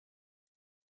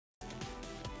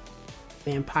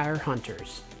Vampire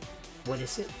Hunters. What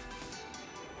is it?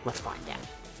 Let's find out.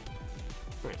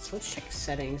 Alright, so let's check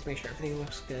settings, make sure everything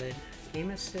looks good.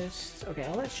 Aim assist. Okay,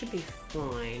 all that should be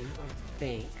fine, I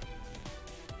think.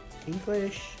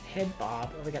 English, head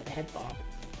bob. Oh, we got the head bob.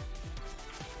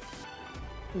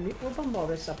 We'll bump all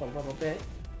this up a little bit.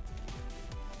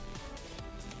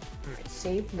 Alright,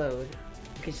 save load.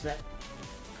 Okay, so that...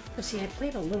 Let's see, I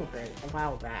played a little bit a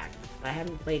while back. I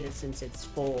haven't played it since its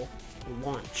full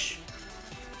launch.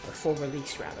 Or full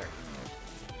release, rather.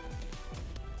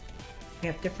 We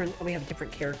have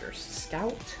different characters.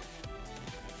 Scout.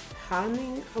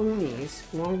 Hunting Onis.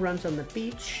 Long runs on the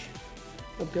beach.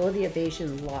 Mobility,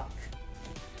 evasion, luck.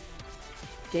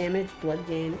 Damage, blood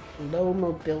gain, low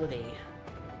mobility.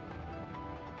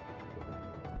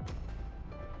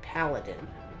 Paladin.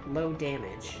 Low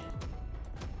damage.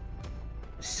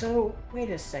 So,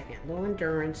 wait a second. Low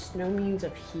endurance, no means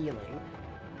of healing.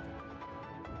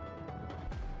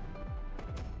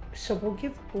 So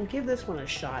we'll give this one a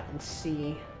shot and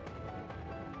see.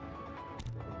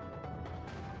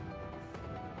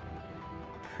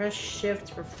 Press shift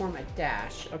to perform a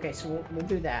dash. Okay, so we'll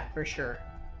do that for sure.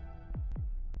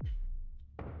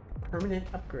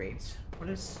 Permanent upgrades. What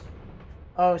is...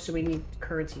 Oh, so we need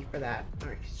currency for that.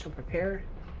 Alright, so prepare.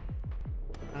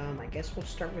 I guess we'll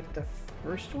start with the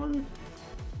first one.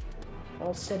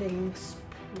 All settings.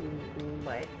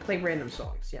 Like, play random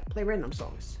songs. Yeah, play random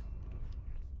songs.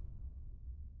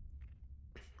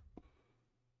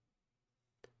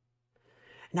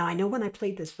 Now, I know when I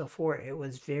played this before, it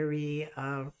was very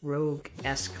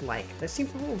Rogue-esque like. This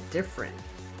seems a little different.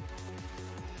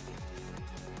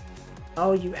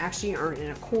 Oh, you actually aren't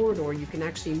in a corridor. You can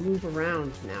actually move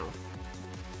around now.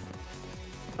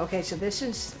 Okay, so this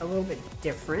is a little bit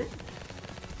different.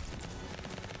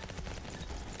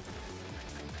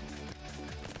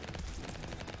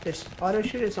 This auto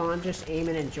shoot is on, just aim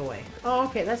and enjoy. Oh,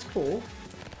 okay, that's cool.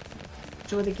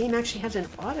 So the game actually has an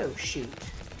auto shoot.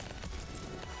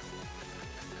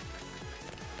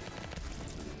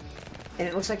 And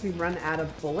it looks like we run out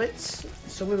of bullets.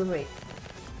 So wait.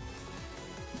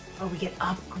 Oh, we get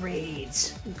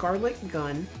upgrades. Garlic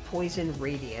gun, poison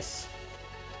radius.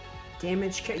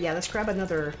 Damage, yeah, let's grab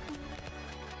another.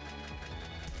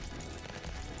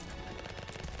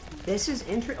 This is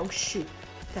oh shoot.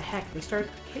 What the heck, they start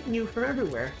hitting you from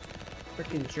everywhere.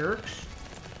 Freaking jerks.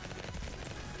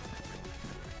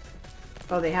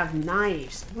 Oh, they have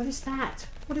knives. What is that?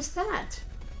 What is that?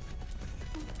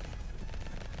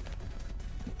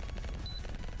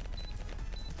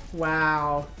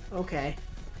 Wow. Okay.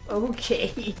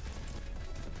 Okay.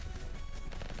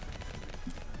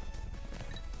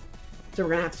 So we're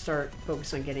gonna have to start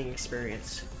focus on getting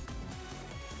experience.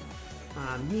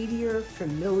 Meteor,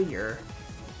 familiar.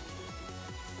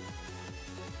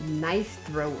 Knife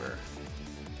thrower.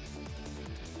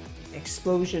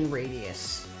 Explosion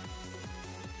radius.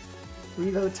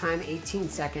 Reload time 18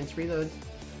 seconds. Reload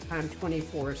time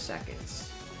 24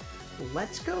 seconds.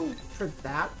 Let's go for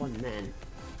that one then.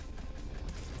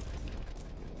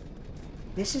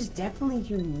 This is definitely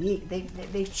unique.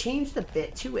 They've changed a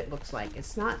bit too, it looks like.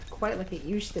 It's not quite like it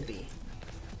used to be.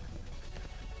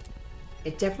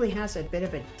 It definitely has a bit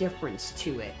of a difference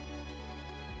to it.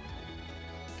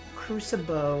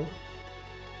 Crucible.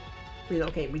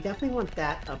 Okay, we definitely want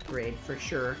that upgrade for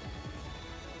sure.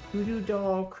 Voodoo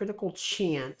doll, critical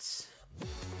chance.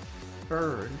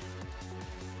 Burn.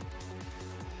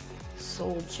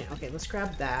 Soul chance. Okay, let's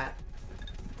grab that.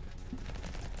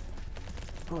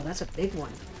 Oh, that's a big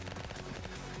one.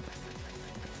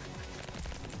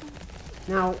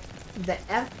 Now, the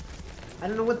F... I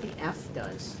don't know what the F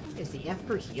does. Is the F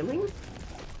for healing?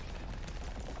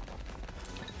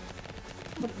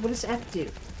 What does F do?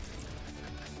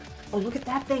 Oh, look at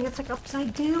that thing. It's like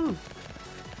upside down.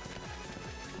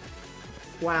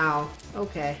 Wow.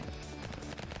 Okay.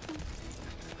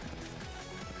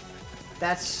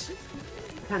 That's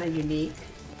kind of unique.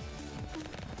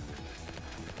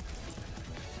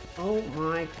 Oh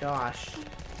my gosh.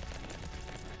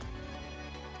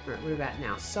 Alright, what are we got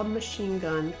now? Submachine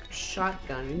gun,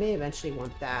 shotgun. We may eventually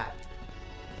want that.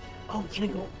 Oh, can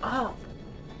it go up?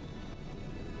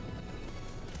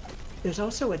 There's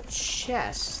also a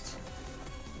chest.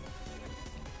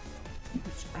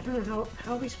 I don't know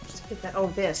how are we supposed to get that? Oh,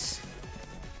 this.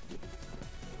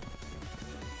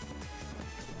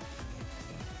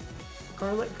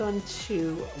 Garlic gun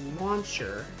 2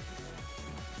 launcher.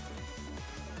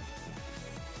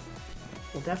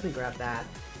 We'll definitely grab that.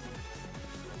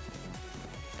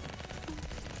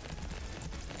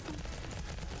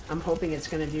 I'm hoping it's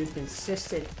going to do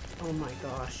consistent. Oh my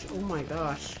gosh. Oh my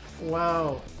gosh.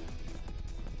 Whoa.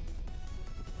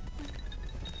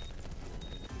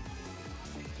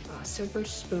 Silver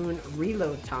Spoon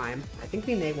reload time. I think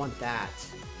we may want that.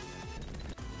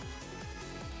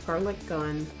 Garlic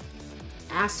gun.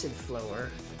 Acid flower.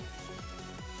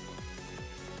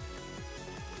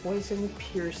 Poison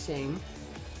piercing.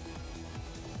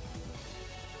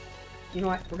 You know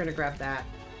what? We're gonna grab that.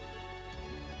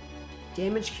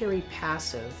 Damage carry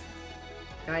passive.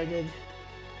 Guided.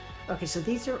 Okay, so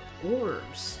these are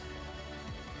orbs.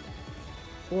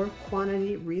 Orb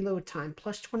quantity, reload time,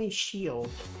 plus 20 shield.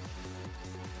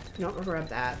 You know what? We'll grab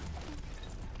that.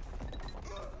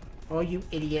 Oh, you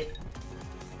idiot.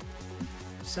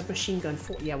 Submachine gun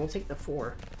 4. Yeah, we'll take the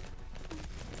 4.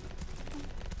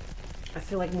 I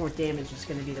feel like more damage is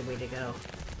going to be the way to go.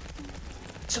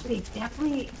 So they've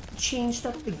definitely changed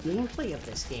up the gameplay of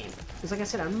this game. Because like I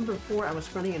said, I remember before I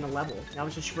was running in a level. I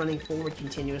was just running forward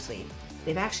continuously.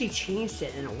 They've actually changed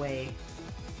it in a way.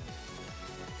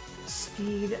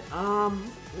 Speed,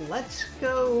 let's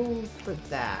go for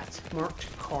that.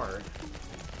 Marked card.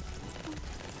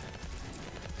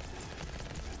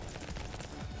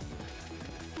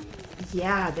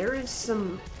 Yeah, there is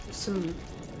some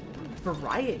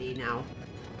variety now.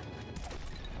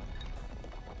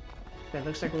 It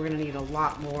looks like we're gonna need a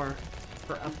lot more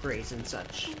for upgrades and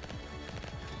such.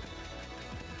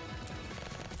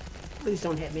 Please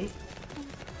don't hit me.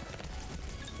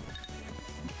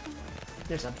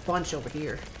 There's a bunch over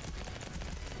here.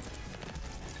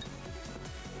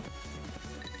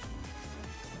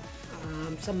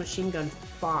 Submachine gun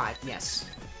 5, yes.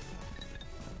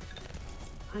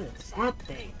 What is that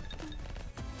thing?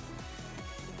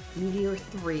 Meteor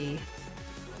 3.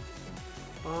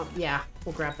 Yeah,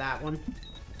 we'll grab that one.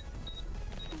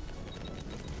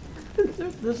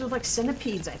 Those are like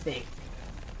centipedes, I think.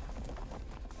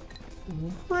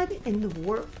 What in the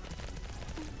world?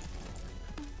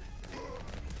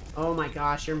 Oh my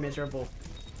gosh, you're miserable.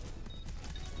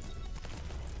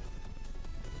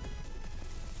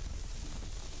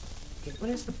 Okay, what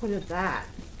is the point of that?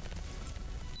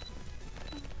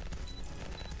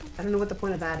 I don't know what the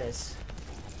point of that is.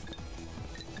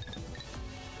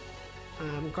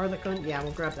 Garlic gun, yeah,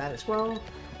 we'll grab that as well.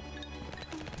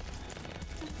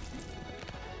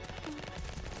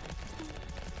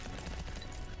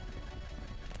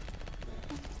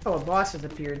 Oh, a boss has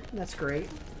appeared. That's great.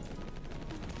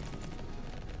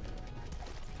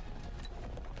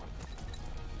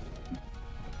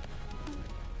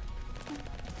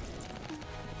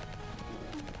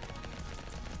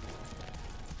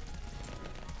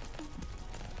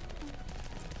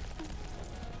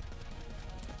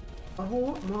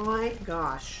 Oh my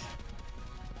gosh.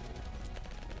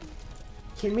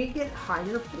 Can we get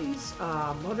higher, please?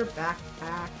 Motor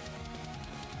backpack.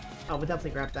 Oh, we'll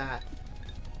definitely grab that.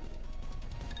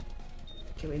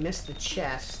 Okay, we missed the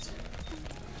chest.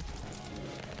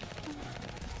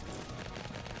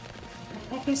 What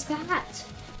the heck is that?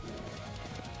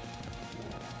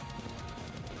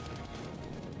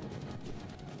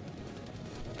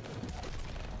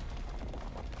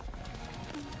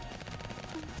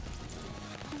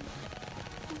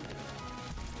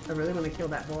 I really want to kill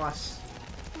that boss.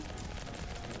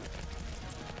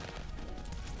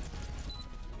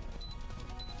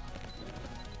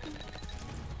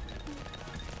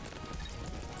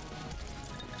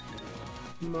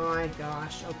 My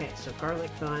gosh. Okay, so garlic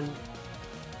gun.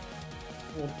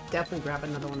 We'll definitely grab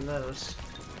another one of those.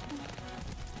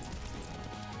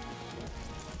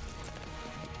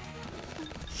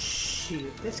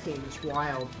 Shoot, this game is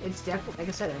wild. It's definitely, like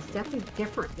I said, it's definitely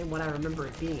different than what I remember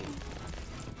it being.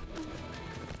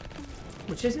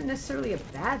 Which isn't necessarily a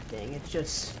bad thing, it's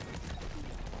just...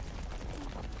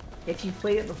 If you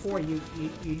played it before, you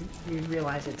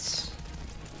realize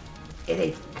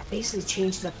it basically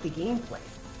changed up the gameplay.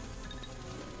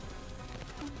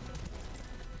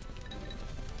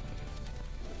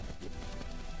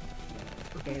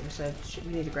 Okay, so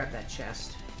we need to grab that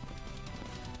chest.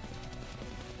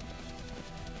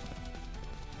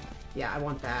 Yeah, I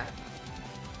want that.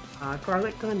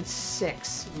 Garlic gun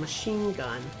 6, machine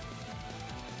gun,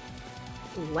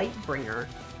 Lightbringer.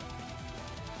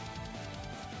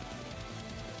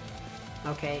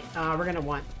 Okay, we're gonna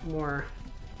want more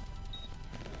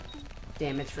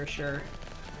damage for sure.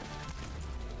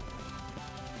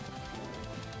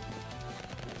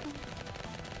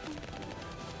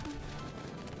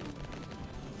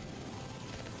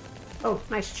 Oh,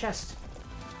 nice chest.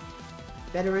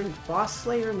 Veteran Boss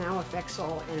Slayer now affects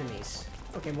all enemies.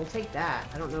 Okay, we'll take that.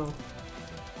 I don't know.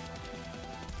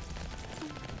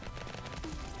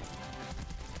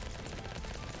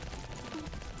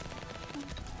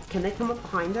 Can they come up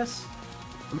behind us?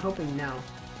 I'm hoping no.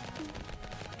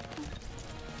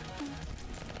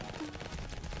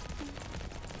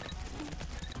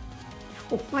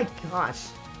 Oh my gosh.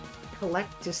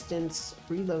 Collect distance,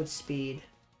 reload speed.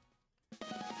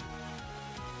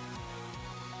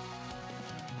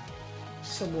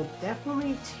 So we'll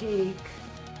definitely take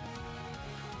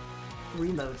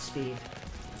reload speed.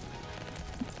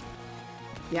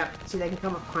 Yep, see they can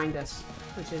come up behind us,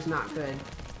 which is not good.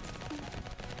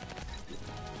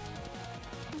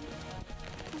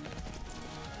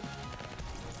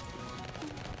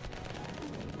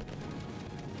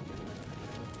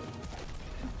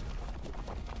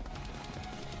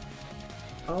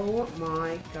 Oh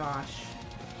my gosh.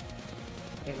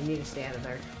 Okay, we need to stay out of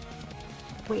there.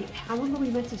 Wait, how long are we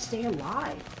meant to stay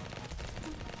alive?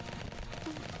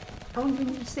 How long do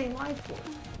we need to stay alive for?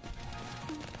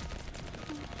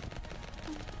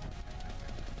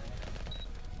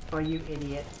 Oh, you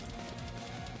idiot.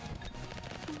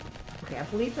 Okay, I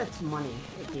believe that's money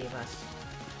it gave us.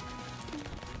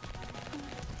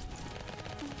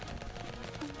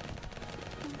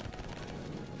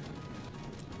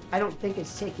 I don't think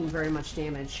it's taking very much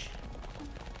damage.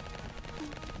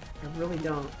 I really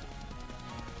don't.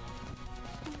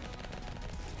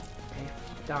 Okay,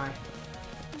 die.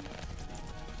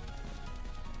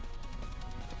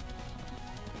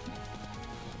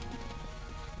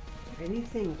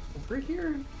 Anything over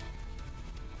here?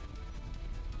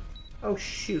 Oh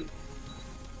shoot.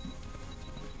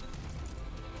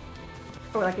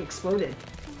 Oh, like exploded.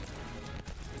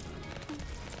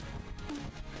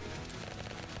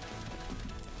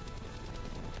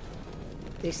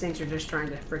 These things are just trying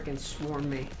to frickin' swarm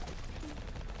me.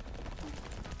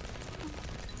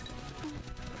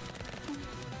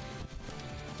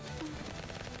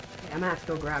 Okay, I'm gonna have to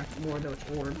go grab more of those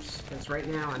orbs, because right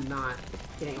now I'm not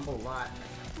getting a whole lot.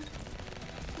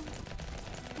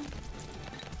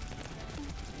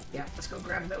 Yeah, let's go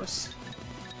grab those.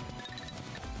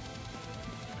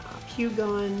 Pew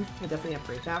gun. We'll definitely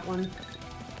upgrade that one.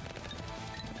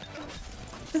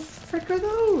 What the frick are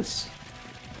those?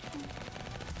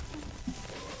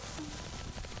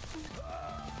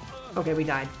 Okay, we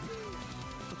died.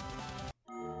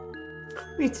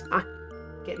 We died.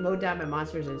 Get mowed down by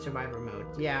monsters in survivor mode.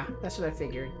 Yeah, that's what I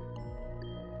figured.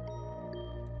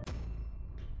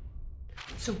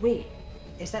 So wait,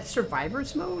 is that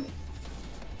survivor's mode?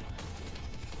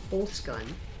 Pulse gun.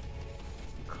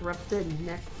 Corrupted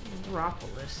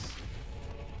Necropolis.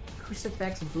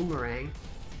 Crucifix boomerang.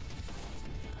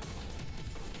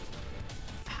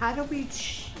 How do we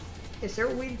is there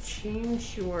a way to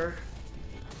change your...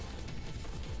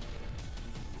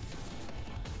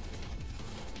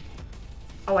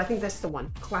 Oh, I think that's the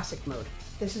one. Classic mode.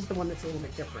 This is the one that's a little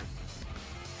bit different.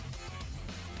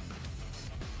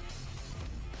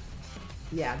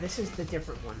 Yeah, this is the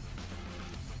different one.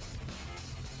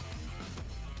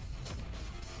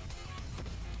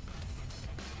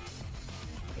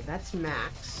 Okay, that's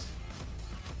max.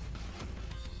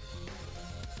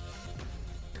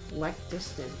 Collect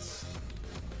distance.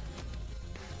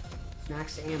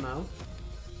 Max ammo.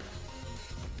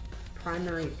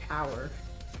 Primary power.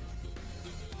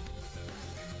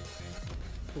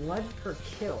 Blood per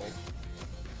kill.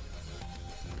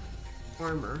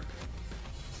 Armor.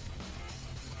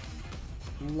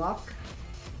 Luck.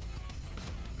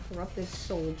 Corrupted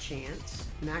soul chance.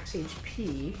 Max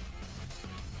HP.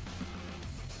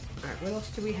 Alright, what else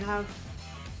do we have?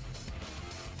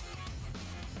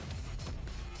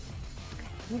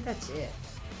 I think that's it.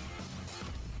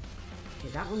 Okay,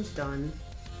 that one's done.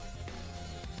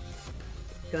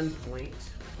 Gunpoint.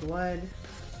 Blood.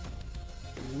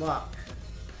 Luck.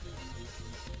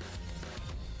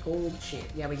 Gold chance.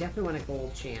 Yeah, we definitely want a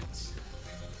gold chance.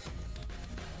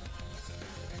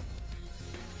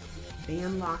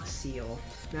 Band lock seal.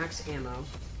 Max ammo.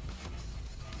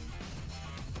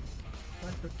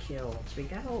 Blood per kill. So we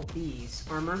got all these.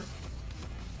 Armor.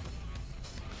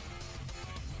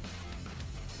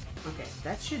 Okay,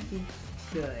 that should be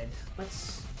good.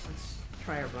 Let's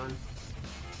try a run.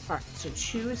 Alright, so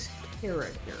choose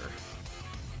character.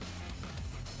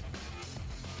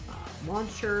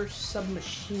 Launcher,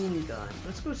 submachine gun.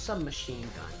 Let's go submachine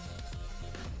gun.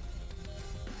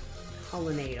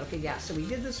 Colonnade. Okay, yeah, so we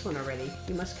did this one already.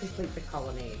 We must complete the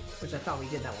colonnade, which I thought we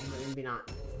did that one, but maybe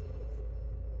not.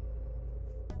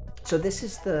 So this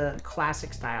is the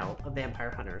classic style of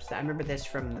Vampire Hunters. I remember this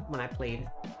from when I played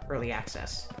early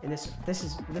access, and this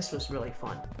was really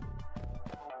fun.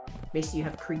 Basically, you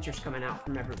have creatures coming out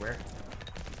from everywhere,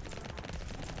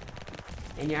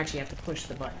 and you actually have to push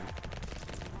the button.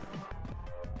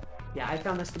 Yeah, I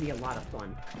found this to be a lot of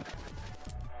fun.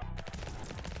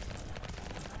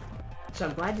 So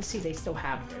I'm glad to see they still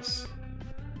have this.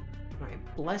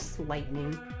 Alright, Blessed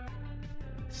Lightning.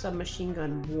 Submachine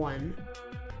Gun 1.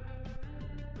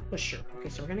 pusher. Okay,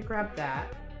 so we're gonna grab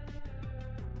that.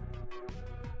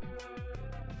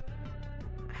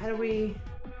 How do we...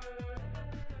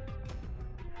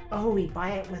 Oh, we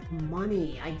buy it with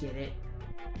money. I get it.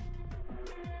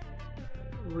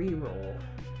 Reroll.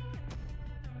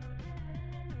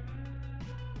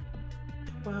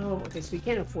 12. Okay, so we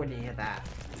can't afford any of that.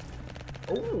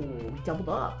 Oh, we doubled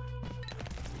up.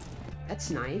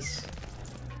 That's nice.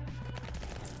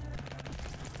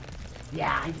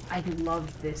 Yeah, I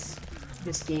love this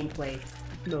gameplay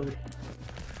mode.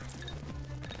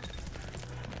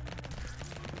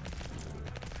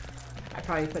 I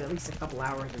probably put at least a couple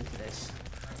hours into this.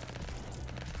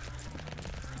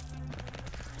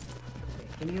 Okay,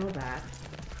 give me all that.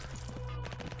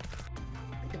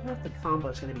 I don't know if the combo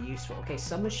is going to be useful. Okay,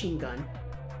 submachine gun.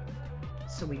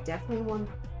 So we definitely want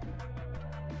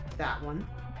that one.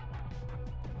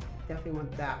 Definitely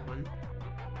want that one.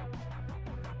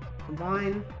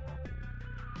 Combine.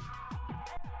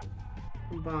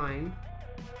 Combine.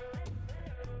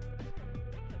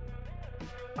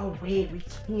 Oh wait, we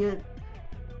can't.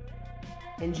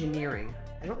 Engineering.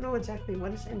 I don't know exactly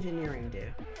what does engineering do.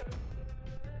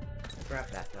 Grab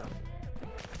that though.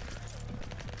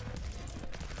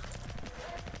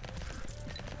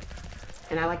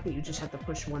 And I like that you just have to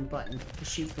push one button to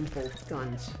shoot from both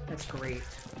guns. That's great.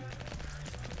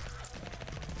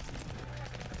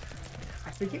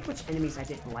 I forget which enemies I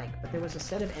didn't like, but there was a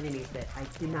set of enemies that I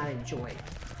did not enjoy.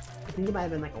 I think it might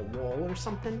have been like a wall or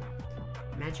something.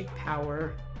 Magic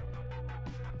power.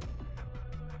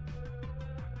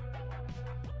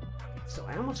 So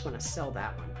I almost want to sell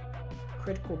that one.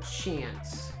 Critical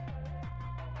chance.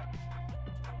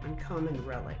 Uncommon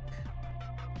relic.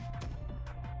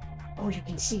 Oh, you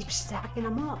can see stacking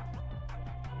them up.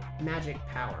 Magic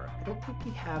power. I don't think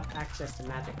we have access to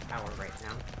magic power right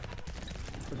now.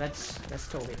 So that's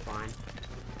totally fine.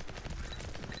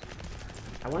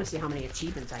 I want to see how many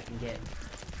achievements I can get.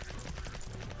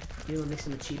 Do make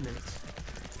some achievements.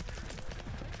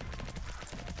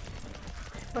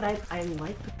 But I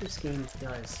like what this game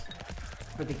does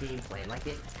for the gameplay. Like,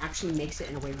 it actually makes it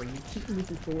in a way where you keep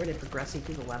moving forward and progressing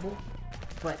through the level,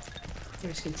 but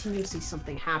there's continuously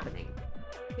something happening.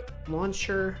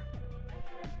 Launcher,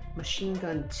 machine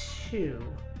gun 2,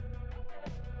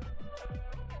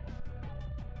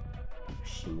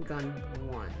 machine gun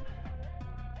 1.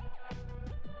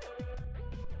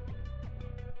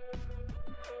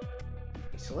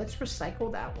 Okay, so let's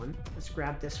recycle that one. Let's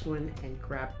grab this one and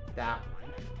grab that one.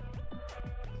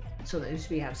 So that at least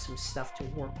we have some stuff to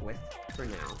work with for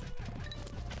now.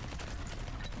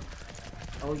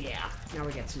 Oh yeah, now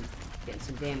we getting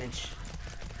some damage.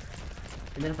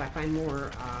 And then if I find more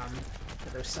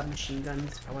of those submachine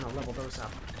guns, I want to level those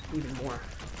up even more.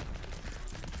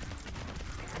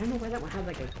 I don't know why that one had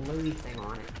like a glowy thing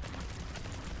on it.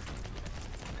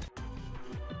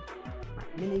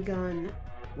 Right, minigun,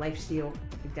 lifesteal,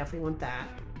 we definitely want that.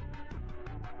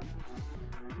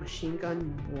 Machine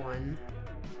gun 1.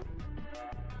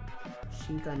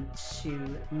 Machine gun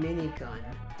 2, minigun,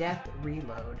 death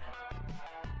reload.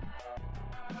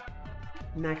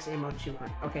 Max ammo 200.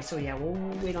 Okay, so yeah, we'll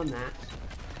wait on that.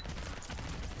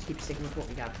 Just keep sticking with what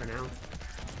we got for now.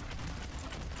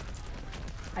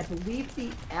 I believe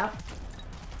the F...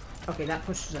 Okay, that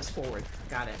pushes us forward.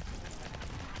 Got it.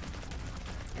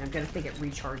 And I'm gonna think it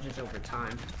recharges over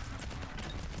time.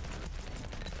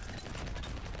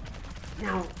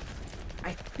 Now,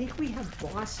 I think we have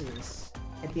bosses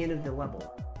at the end of the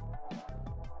level.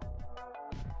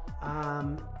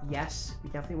 Yes, we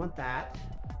definitely want that.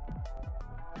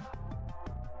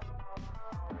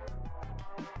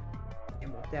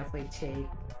 And we'll definitely take...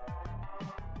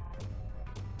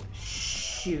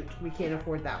 Shoot, we can't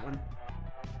afford that one.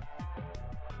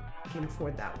 Can't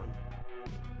afford that one.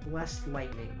 Less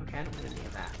lightning. Okay, I don't want any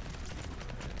of that.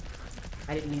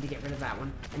 I didn't mean to get rid of that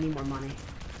one. I need more money.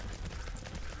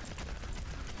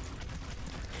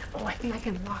 Oh, I think I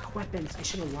can lock weapons. I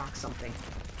should have locked something.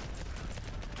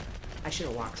 I should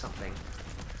have locked something.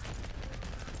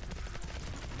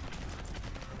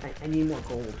 I need more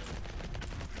gold.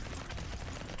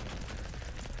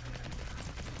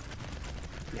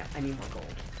 Yeah, I need more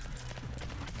gold.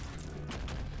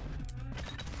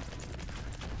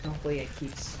 Hopefully it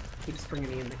keeps bringing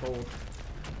me in the gold.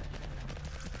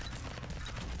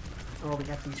 Oh, we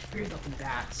got these weird looking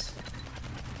bats.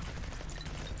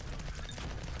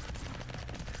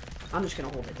 I'm just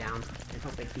gonna hold it down and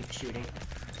hope they keep shooting.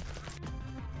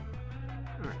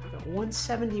 Alright, we got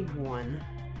 171.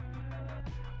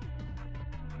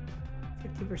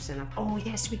 50% up. Oh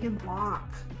yes, we can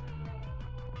lock.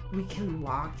 We can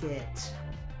lock it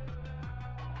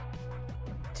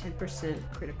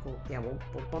 10% critical. Yeah, we'll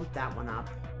bump that one up.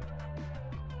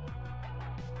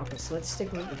 Okay, so let's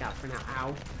stick with what we got for now.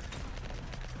 Ow.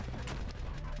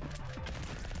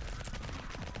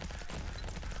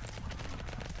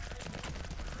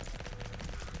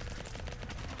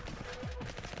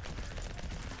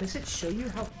 Does it show you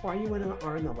how far you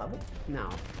are in the level? No.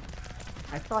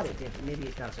 I thought it did, but maybe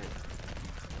it doesn't.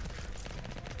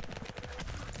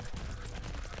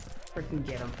 Freaking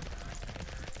get him.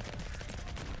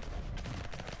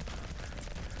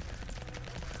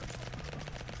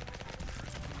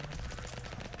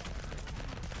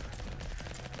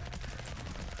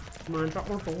 Come on, drop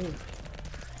more gold.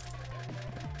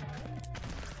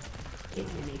 Get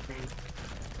anything.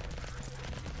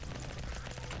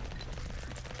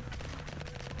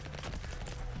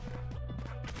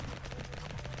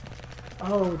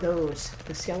 Oh, those.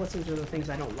 The skeletons are the things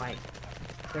I don't like.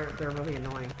 They're really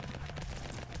annoying.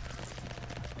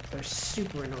 They're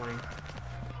super annoying.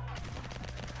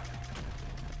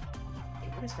 Hey,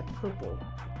 what is the purple?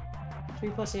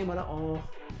 3+ ammo to all.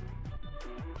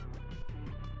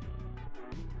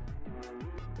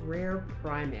 Rare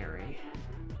primary.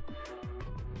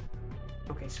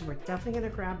 Okay, so we're definitely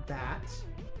gonna grab that.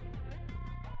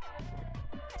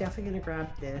 Definitely gonna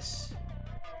grab this.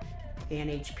 And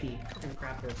HP. I'm gonna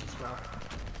grab those as well.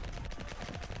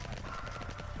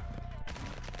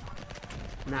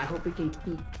 Now I hope we can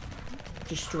keep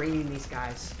just draining these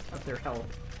guys of their health.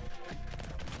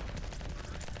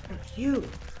 You!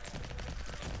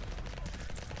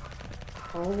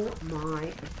 Oh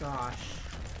my gosh.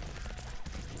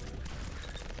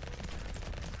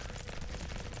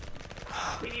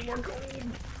 We need more gold!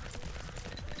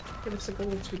 Give us the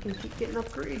gold so we can keep getting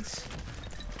upgrades.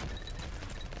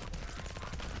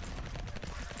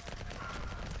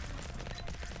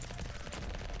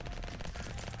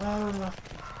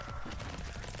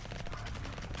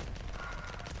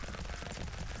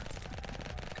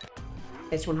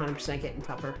 It's 100% getting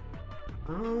tougher.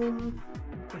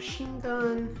 Machine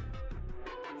gun,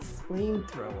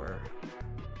 flamethrower,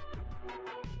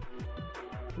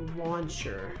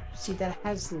 launcher. See, that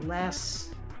has less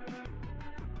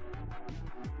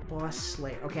boss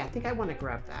slayer. Okay, I think I want to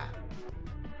grab that.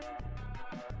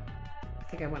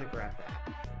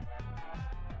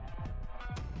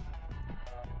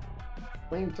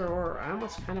 Flamethrower. I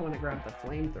almost kind of want to grab the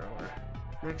flamethrower.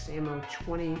 Max ammo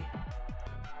 20.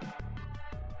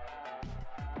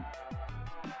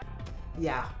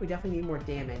 Yeah, we definitely need more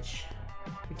damage.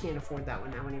 We can't afford that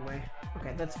one now anyway.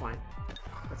 Okay, that's fine.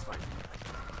 That's fine.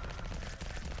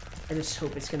 I just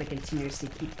hope it's going to continuously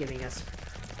keep giving us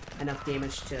enough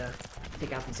damage to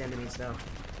take out these enemies, though.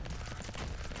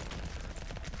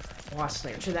 Boss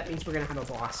Slayer. So that means we're going to have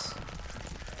a boss.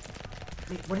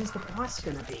 Wait, what is the boss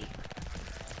going to be?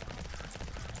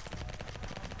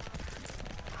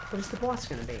 What is the boss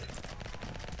going to be?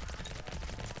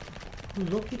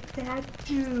 Look at that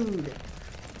dude!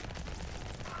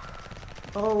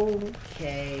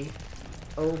 Okay.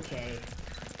 Okay.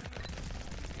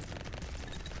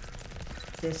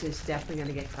 This is definitely going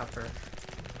to get tougher.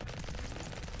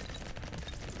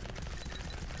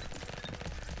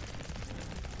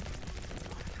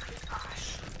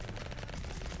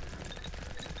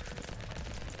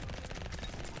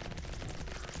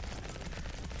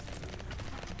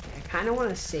 I kind of want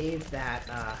to save that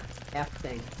F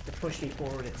thing to push me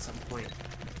forward at some point.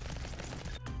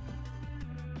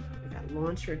 We got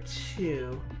launcher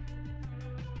 2.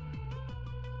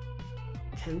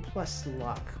 10+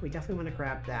 luck. We definitely want to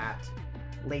grab that.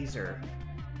 Laser.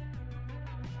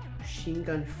 Machine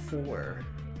gun 4.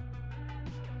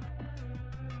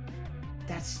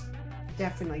 That's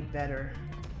definitely better.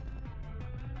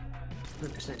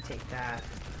 100% take that.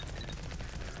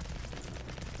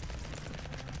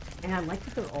 And I like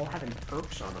that they're all having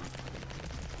perks on them.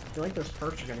 I feel like those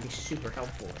perks are going to be super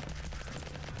helpful.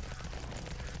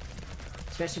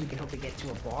 Especially if we can hope to get to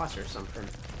a boss or something.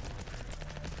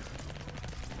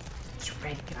 This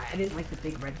red guy. I didn't like the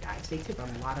big red guys. They took a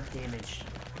lot of damage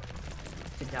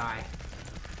to die.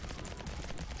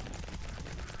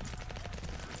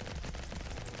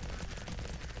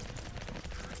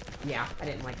 Yeah, I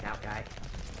didn't like that guy.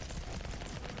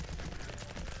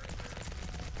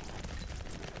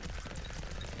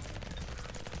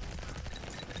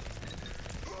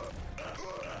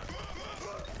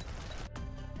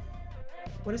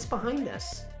 What is behind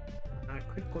us?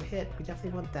 Critical hit. We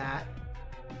definitely want that.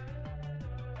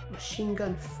 Machine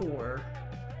gun 4.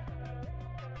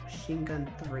 Machine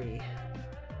gun 3.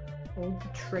 Hold the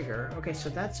trigger. Okay, so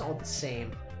that's all the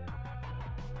same.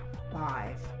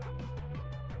 5.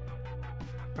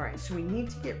 Alright, so we need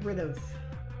to get rid of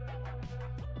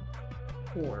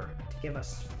core to give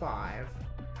us 5.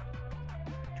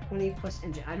 20 plus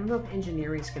engine. I don't know if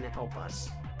engineering is going to help us,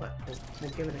 but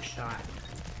we'll give it a shot.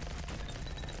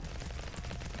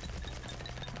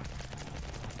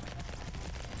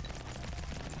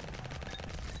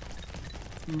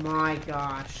 My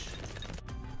gosh.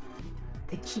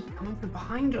 They keep coming from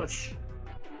behind us.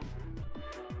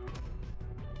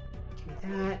 Give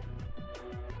me that.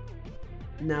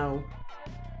 No.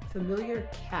 Familiar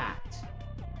cat.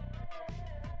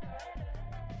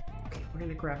 Okay, we're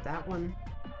gonna grab that one.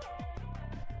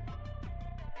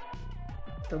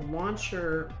 The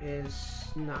launcher is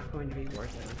not going to be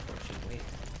worth it, unfortunately.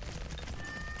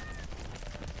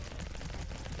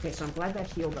 Okay, so I'm glad that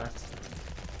healed us.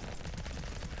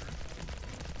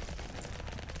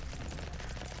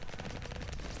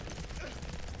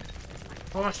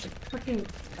 Gosh, the freaking...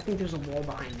 I think there's a wall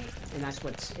behind me, and that's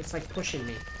what's... It's like pushing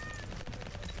me.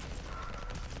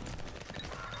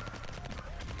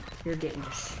 You're getting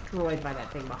destroyed by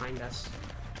that thing behind us.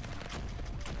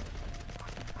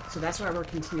 So that's why we're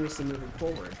continuously moving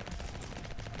forward.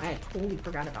 I had totally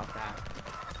forgot about that.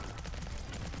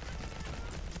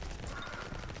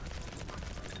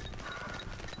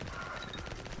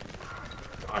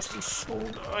 Gosh, these soul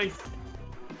die.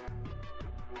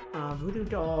 Voodoo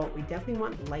Doll, we definitely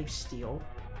want Lifesteal.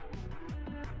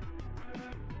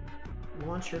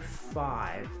 Launcher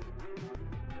 5.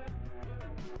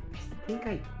 I think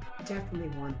I definitely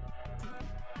want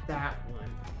that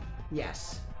one.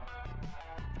 Yes.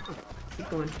 Oh, keep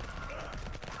going.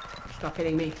 Stop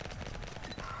hitting me.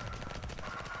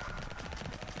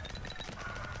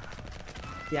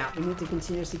 Yeah, we need to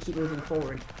continuously keep moving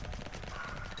forward.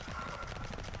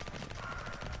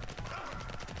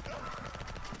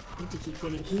 We need to keep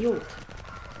getting healed.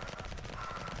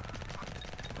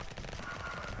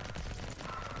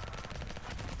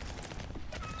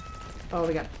 Oh,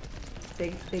 we got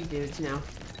big dudes now.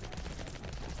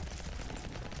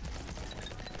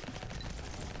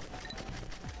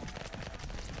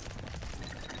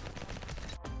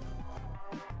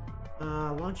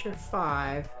 Launcher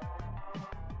 5.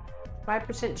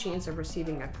 5% chance of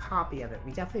receiving a copy of it.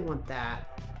 We definitely want that.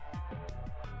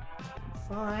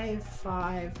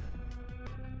 5.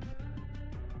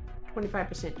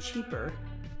 25% cheaper.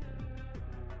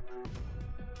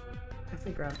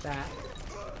 Definitely grab that.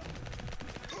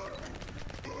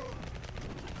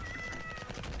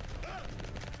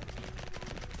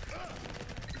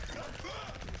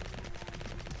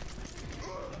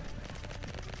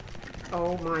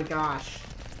 Oh my gosh.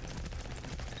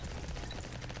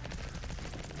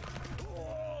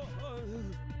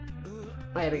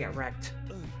 Oh yeah, we got wrecked.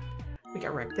 We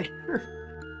got wrecked there.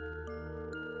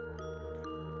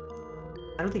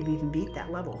 I don't think we even beat that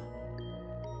level.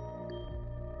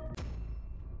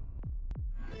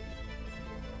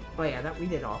 Oh yeah, that we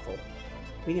did awful.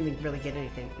 We didn't even really get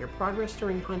anything. Your progress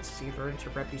during hunts is converted to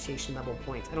reputation level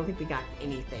points. I don't think we got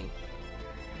anything.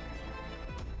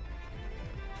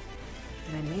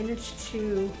 And I managed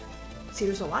to... See,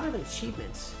 there's a lot of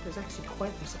achievements. There's actually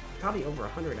there's probably over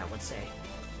 100, I would say.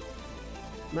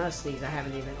 Most of these I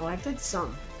haven't even... Oh, I did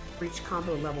some. Reach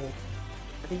combo level.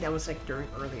 I think that was like during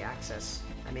early access.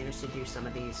 I managed to do some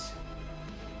of these.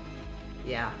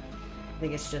 Yeah. I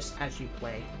think it's just as you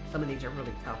play. Some of these are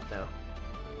really tough, though.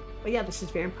 But yeah, this is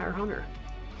Vampire Hunter.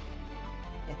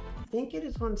 I think it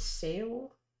is on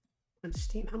sale on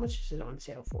Steam. How much is it on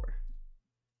sale for?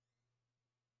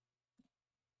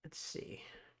 Let's see.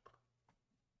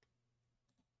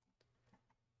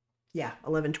 Yeah,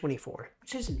 $11.24,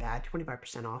 which isn't bad.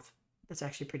 25% off. That's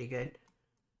actually pretty good.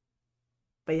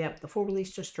 But yeah, the full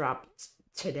release just dropped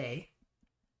today.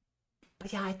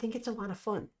 But yeah, I think it's a lot of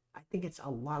fun. I think it's a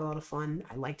lot of fun.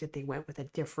 I liked that they went with a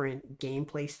different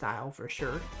gameplay style for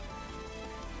sure.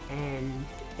 And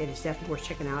it is definitely worth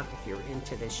checking out if you're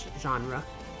into this genre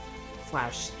 /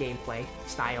 gameplay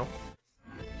style.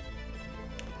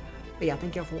 But yeah,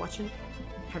 thank you all for watching.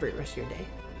 Have a great rest of your day.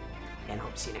 And I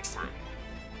hope to see you next time.